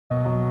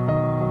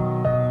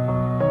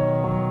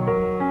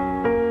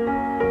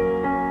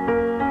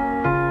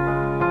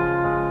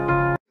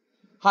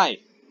Hi,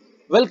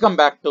 welcome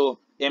back to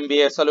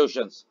MBA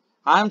Solutions.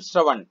 I am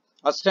Shravan,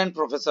 Assistant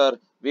Professor,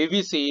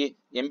 VVC,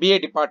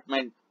 MBA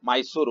Department,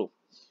 Mysuru.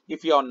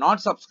 If you are not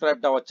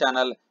subscribed to our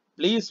channel,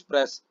 please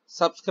press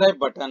subscribe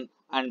button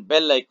and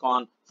bell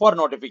icon for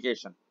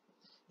notification.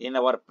 In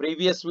our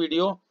previous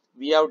video,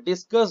 we have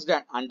discussed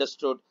and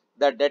understood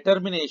the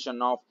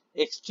determination of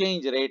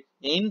exchange rate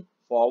in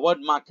forward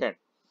market.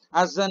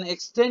 As an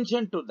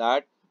extension to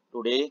that,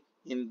 today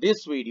in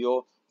this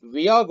video,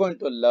 we are going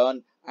to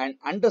learn and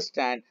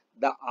understand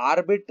the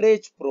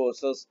arbitrage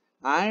process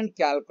and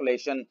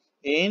calculation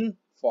in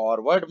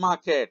forward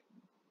market.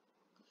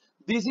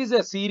 This is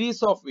a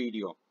series of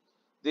video.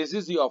 This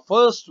is your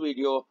first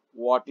video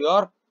what you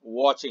are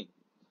watching.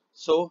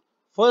 So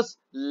first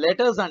let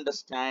us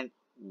understand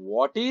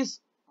what is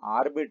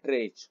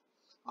arbitrage.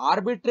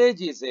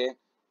 Arbitrage is a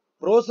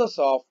process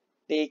of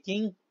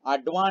taking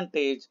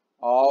advantage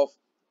of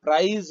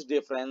price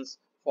difference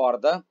for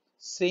the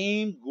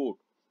same good.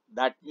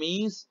 That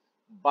means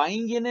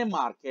buying in a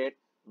market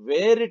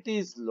where it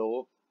is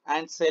low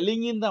and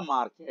selling in the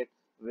market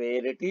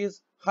where it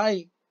is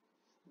high.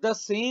 The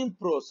same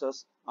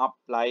process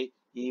apply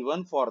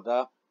even for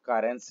the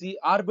currency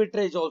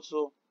arbitrage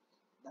also.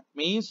 That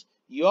means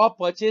you are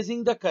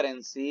purchasing the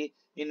currency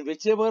in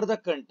whichever the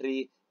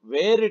country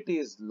where it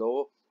is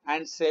low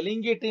and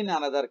selling it in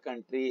another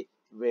country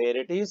where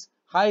it is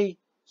high,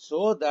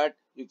 so that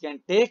you can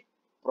take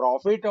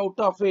profit out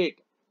of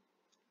it.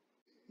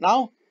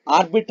 Now,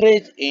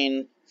 arbitrage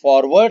in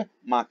forward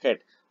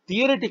market.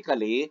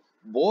 Theoretically,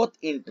 both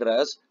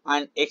interest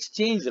and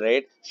exchange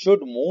rate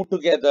should move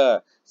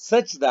together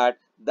such that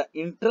the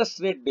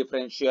interest rate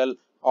differential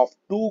of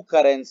two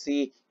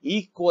currency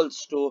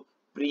equals to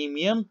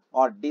premium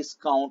or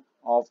discount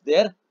of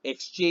their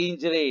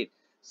exchange rate.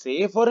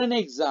 Say for an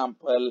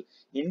example,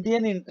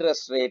 Indian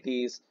interest rate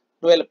is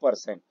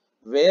 12%,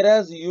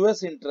 whereas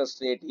US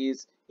interest rate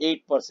is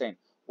 8%.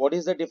 What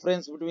is the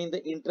difference between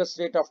the interest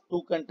rate of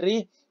two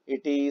countries?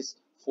 It is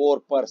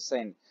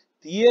 4%.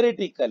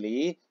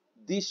 Theoretically,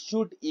 this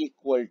should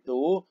equal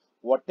to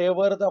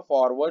whatever the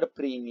forward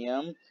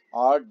premium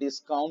or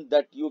discount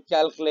that you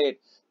calculate,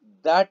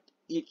 that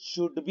it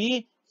should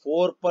be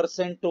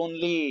 4%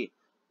 only.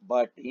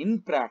 But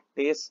in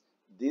practice,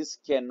 this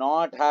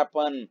cannot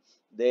happen.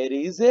 There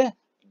is a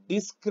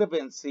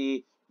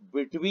discrepancy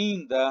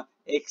between the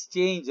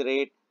exchange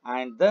rate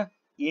and the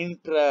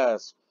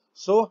interest.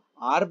 So,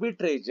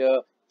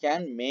 arbitrator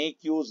can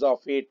make use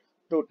of it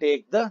to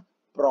take the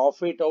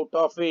profit out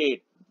of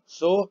it.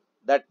 So,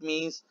 that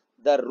means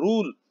the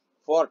rule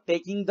for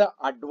taking the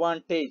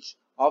advantage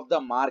of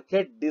the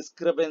market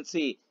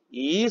discrepancy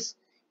is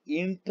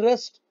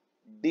interest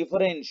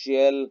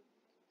differential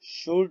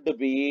should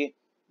be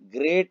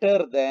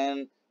greater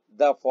than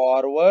the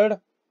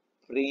forward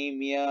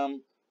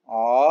premium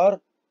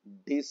or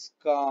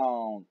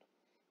discount.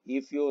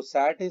 If you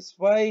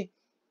satisfy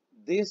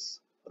this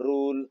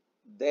rule,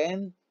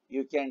 then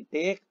you can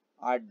take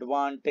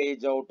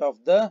advantage out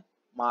of the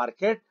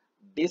market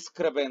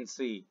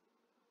discrepancy.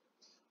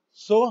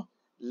 So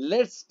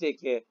let's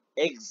take an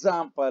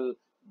example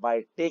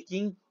by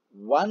taking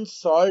one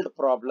solved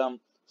problem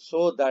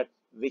so that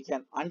we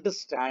can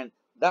understand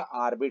the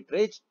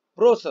arbitrage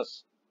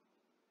process.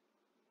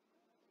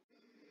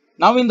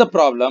 Now in the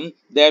problem,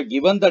 they have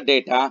given the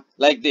data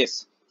like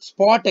this.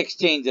 Spot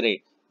exchange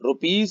rate,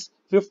 rupees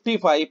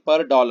 55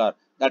 per dollar.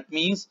 That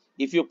means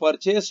if you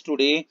purchase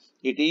today,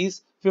 it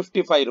is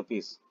 55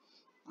 rupees.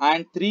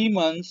 And 3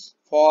 months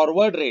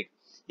forward rate.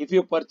 If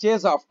you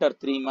purchase after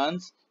 3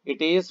 months,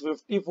 it is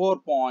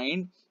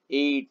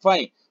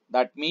 54.85.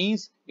 That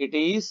means it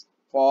is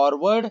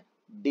forward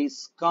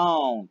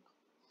discount.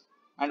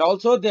 And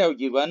also they have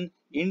given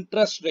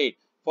interest rate.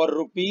 For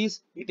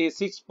rupees, it is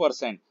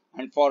 6%.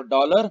 And for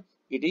dollar,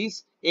 it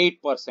is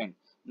 8%.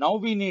 Now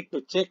we need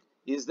to check,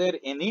 is there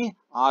any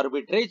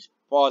arbitrage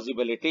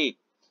possibility?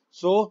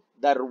 So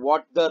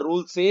what the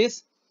rule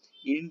says,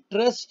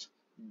 interest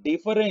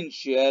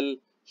differential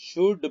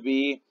should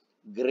be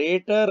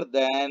greater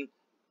than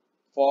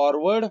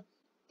forward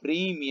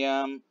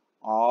premium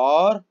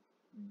or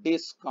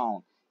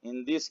discount.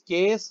 In this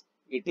case,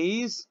 it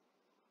is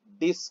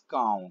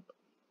discount.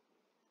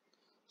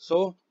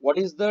 So what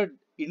is the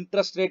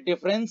interest rate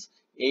difference?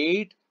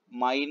 8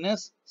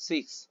 minus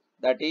 6,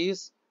 that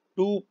is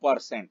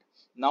 2%.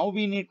 Now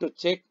we need to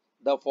check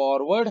the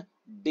forward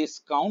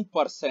discount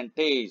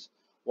percentage.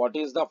 What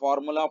is the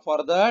formula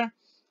for that?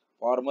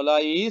 Formula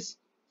is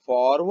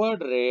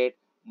forward rate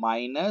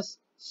minus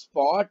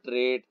spot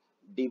rate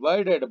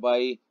divided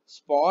by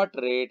spot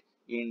rate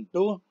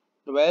into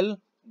 12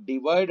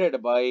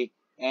 divided by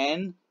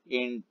n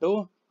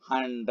into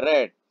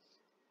 100.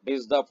 This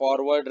is the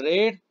forward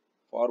rate.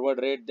 Forward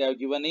rate they have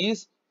given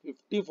is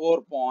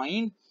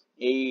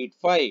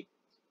 54.85.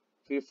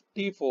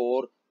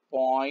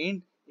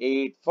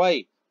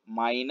 54.85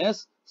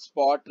 minus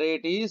spot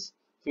rate is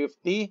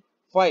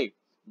 55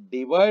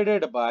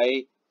 divided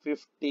by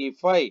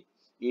 55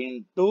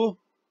 into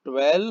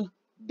 12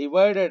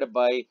 divided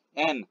by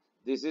n.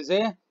 This is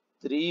a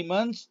 3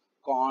 months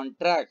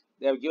contract.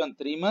 They have given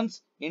 3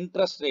 months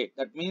interest rate.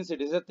 That means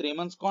it is a 3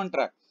 months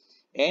contract.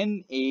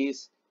 N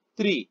is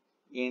 3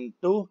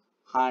 into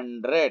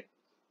 100.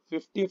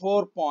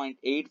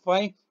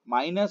 54.85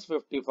 minus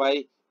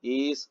 55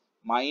 is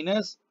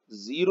minus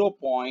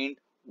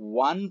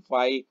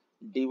 0.15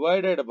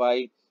 divided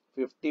by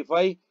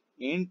 55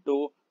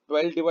 into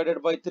 12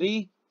 divided by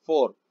 3,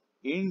 4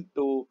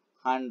 into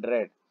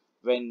 100.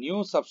 When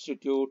you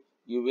substitute,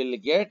 you will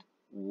get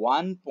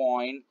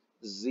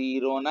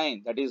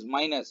 1.09. That is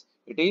minus.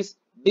 It is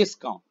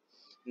discount.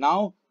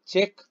 Now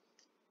check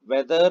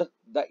whether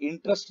the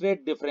interest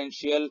rate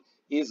differential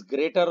is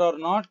greater or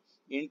not.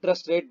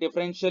 Interest rate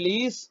differential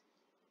is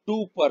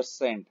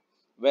 2%.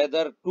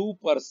 Whether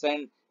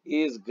 2%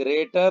 is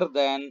greater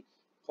than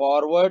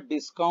forward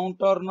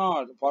discount or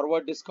not.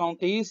 Forward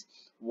discount is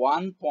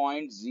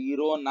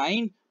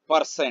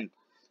 1.09%.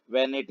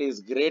 When it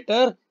is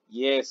greater,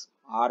 yes,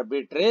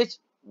 arbitrage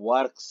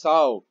works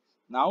out.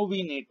 Now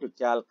we need to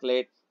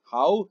calculate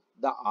how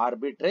the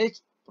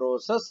arbitrage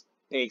process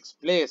takes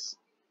place.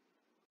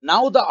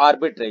 Now the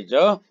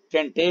arbitrator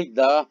can take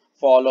the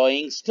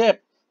following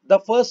step. The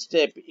first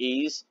step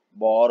is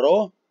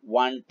borrow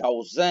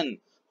 1000.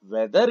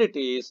 Whether it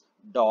is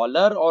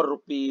dollar or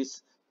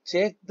rupees,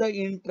 check the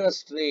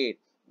interest rate.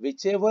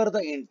 Whichever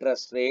the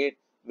interest rate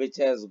which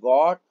has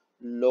got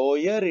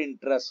lower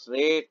interest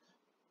rate,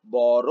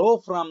 borrow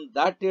from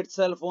that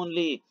itself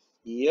only.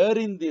 Here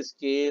in this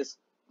case,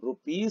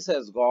 rupees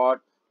has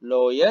got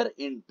lower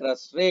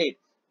interest rate.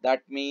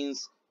 That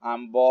means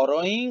I'm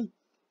borrowing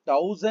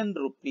 1000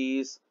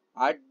 rupees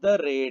at the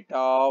rate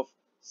of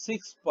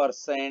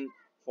 6%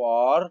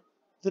 for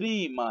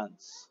 3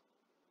 months.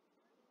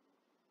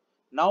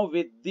 Now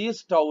with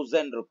these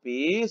 1000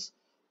 rupees,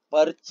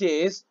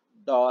 purchase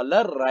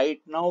dollar right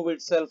now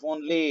itself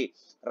only.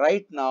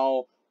 Right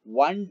now,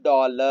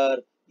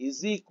 $1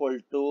 is equal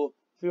to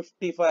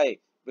 55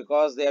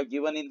 because they have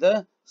given in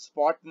the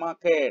spot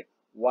market.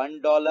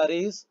 $1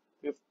 is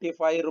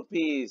 55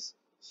 rupees.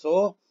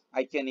 So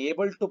I can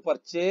able to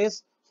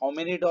purchase how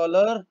many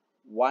dollar?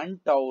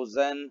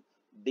 1000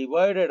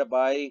 divided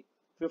by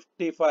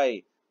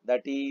 55.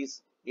 That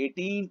is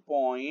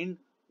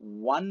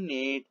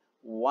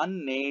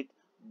 18.18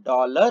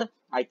 dollar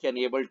I can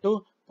able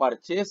to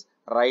purchase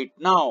right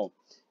now.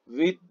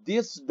 With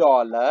this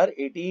dollar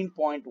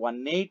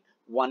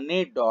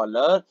 18.18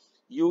 dollar,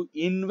 you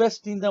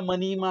invest in the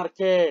money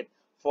market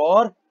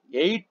for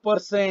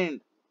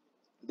 8%.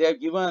 They have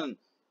given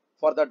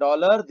for the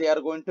dollar, they are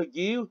going to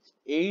give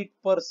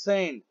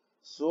 8%.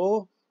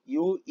 So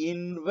you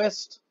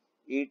invest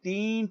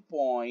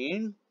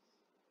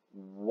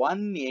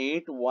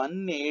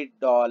 18.18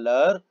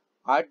 dollar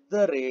at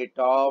the rate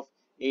of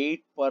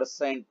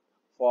 8%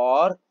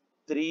 for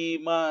 3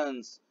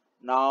 months.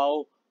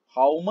 Now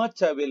how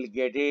much I will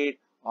get it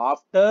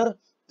after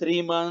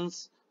 3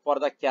 months? For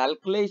the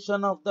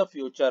calculation of the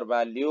future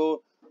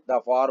value,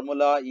 the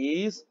formula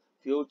is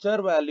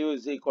future value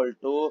is equal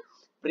to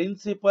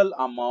principal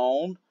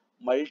amount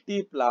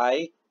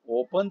multiply,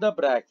 open the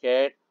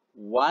bracket,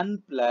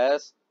 1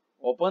 plus,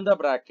 open the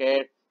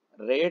bracket,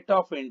 rate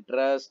of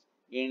interest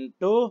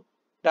into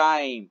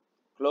time,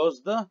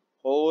 close the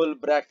whole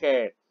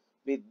bracket.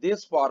 With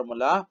this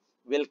formula,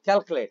 we'll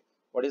calculate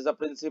what is the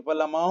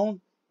principal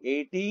amount.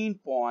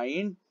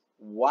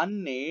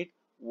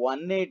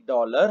 18.18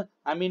 dollar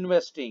I'm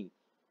investing.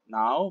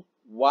 Now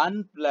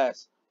 1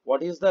 plus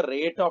what is the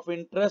rate of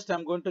interest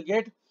I'm going to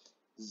get?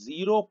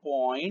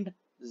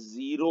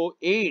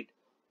 0.08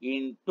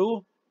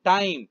 into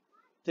time,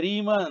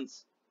 3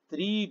 months,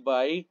 3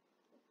 by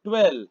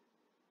 12.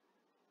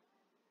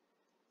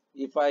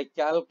 If I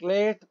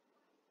calculate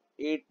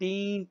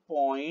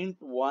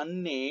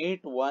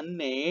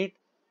 18.18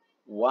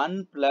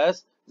 1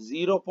 plus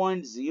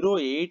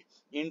 0.08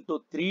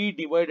 into 3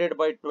 divided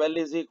by 12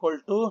 is equal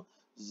to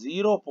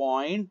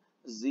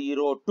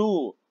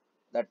 0.02.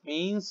 That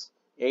means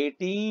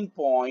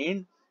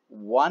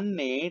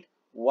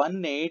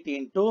 18.18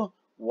 into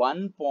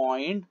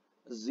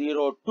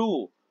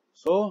 1.02.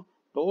 So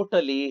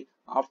totally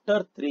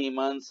after 3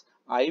 months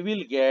I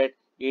will get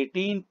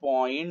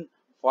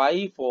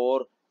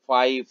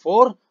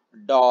 18.5454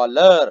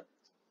 dollar.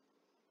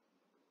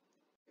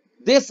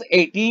 This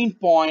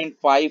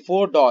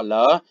 18.54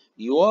 dollar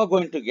you are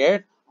going to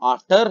get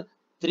after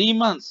 3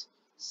 months.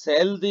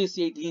 Sell this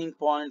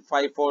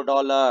 18.54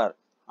 dollar.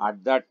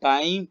 At that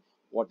time,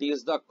 what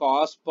is the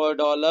cost per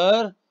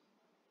dollar?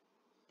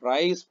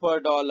 Price per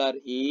dollar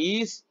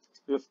is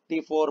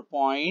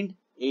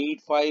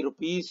 54.85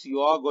 rupees.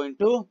 You are going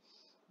to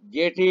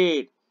get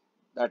it.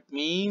 That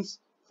means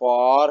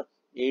for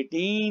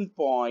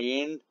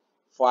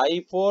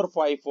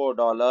 18.5454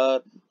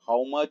 dollar,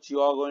 how much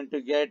you are going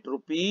to get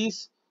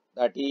rupees?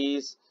 That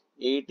is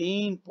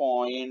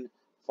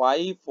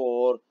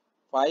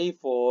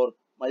 18.5454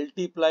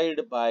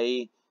 multiplied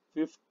by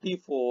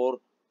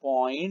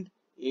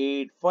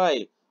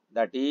 54.85.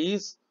 That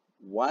is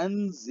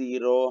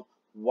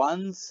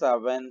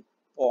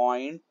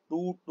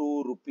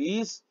 1017.22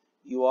 rupees.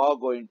 You are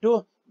going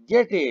to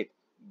get it.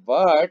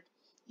 But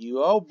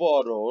you have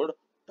borrowed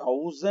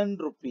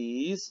 1000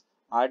 rupees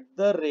at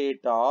the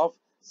rate of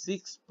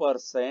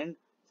 6%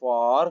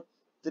 for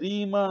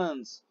 3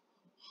 months.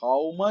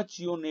 How much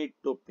you need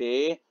to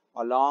pay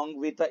along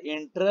with the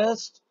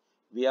interest?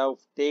 We have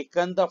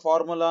taken the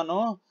formula,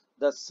 no?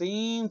 The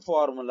same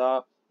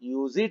formula,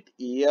 use it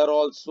here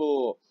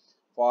also.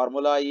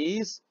 Formula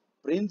is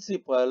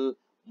principal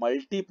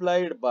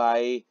multiplied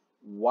by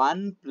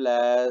 1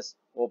 plus,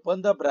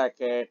 open the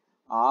bracket,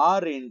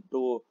 r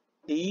into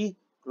t,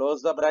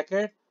 close the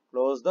bracket,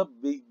 close the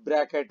big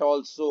bracket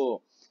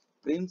also.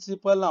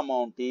 Principal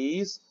amount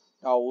is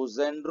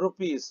 1000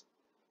 rupees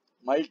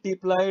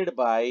multiplied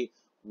by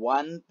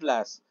 1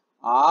 plus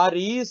r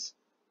is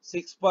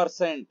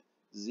 6%,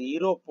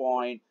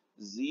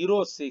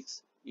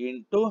 0.06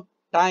 into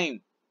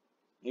time.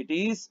 It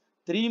is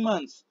 3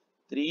 months.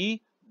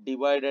 3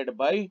 divided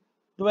by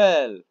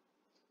 12.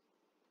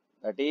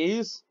 That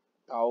is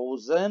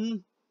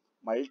 1000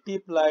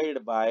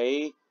 multiplied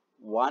by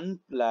 1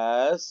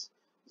 plus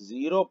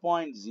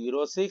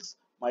 0.06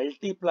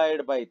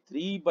 multiplied by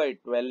 3 by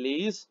 12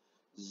 is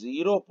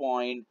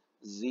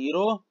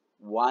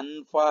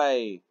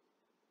 0.015.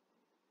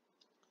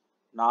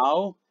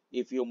 Now,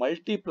 if you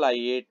multiply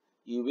it,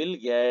 you will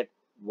get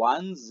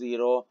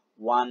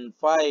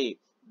 1015.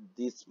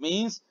 This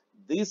means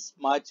this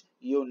much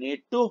you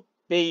need to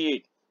pay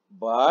it.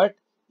 But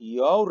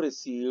you have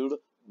received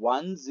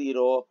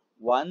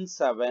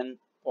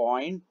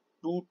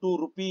 1017.22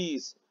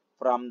 rupees.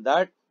 From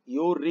that,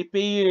 you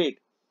repay it.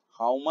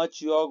 How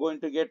much you are going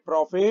to get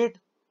profit?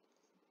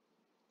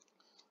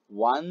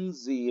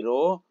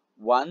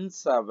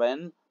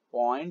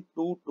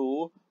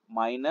 1017.22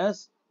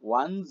 minus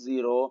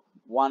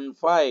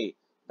 1015,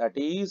 that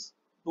is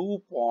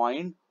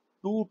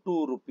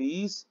 2.22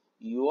 rupees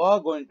you are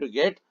going to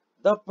get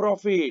the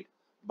profit.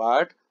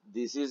 But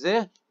this is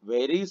a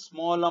very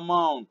small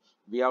amount.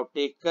 We have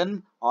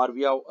taken or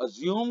we have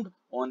assumed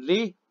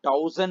only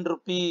 1000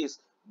 rupees.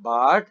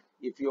 But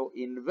if you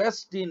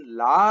invest in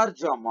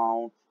large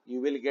amount,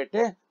 you will get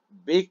a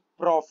big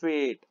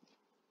profit.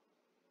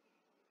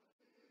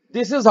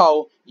 This is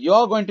how you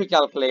are going to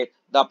calculate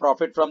the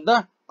profit from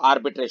the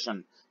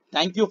arbitration.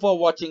 Thank you for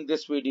watching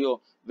this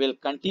video. We'll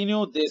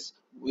continue this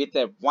with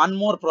one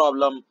more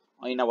problem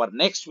in our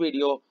next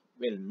video.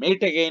 We'll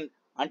meet again.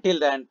 Until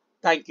then,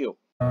 thank you.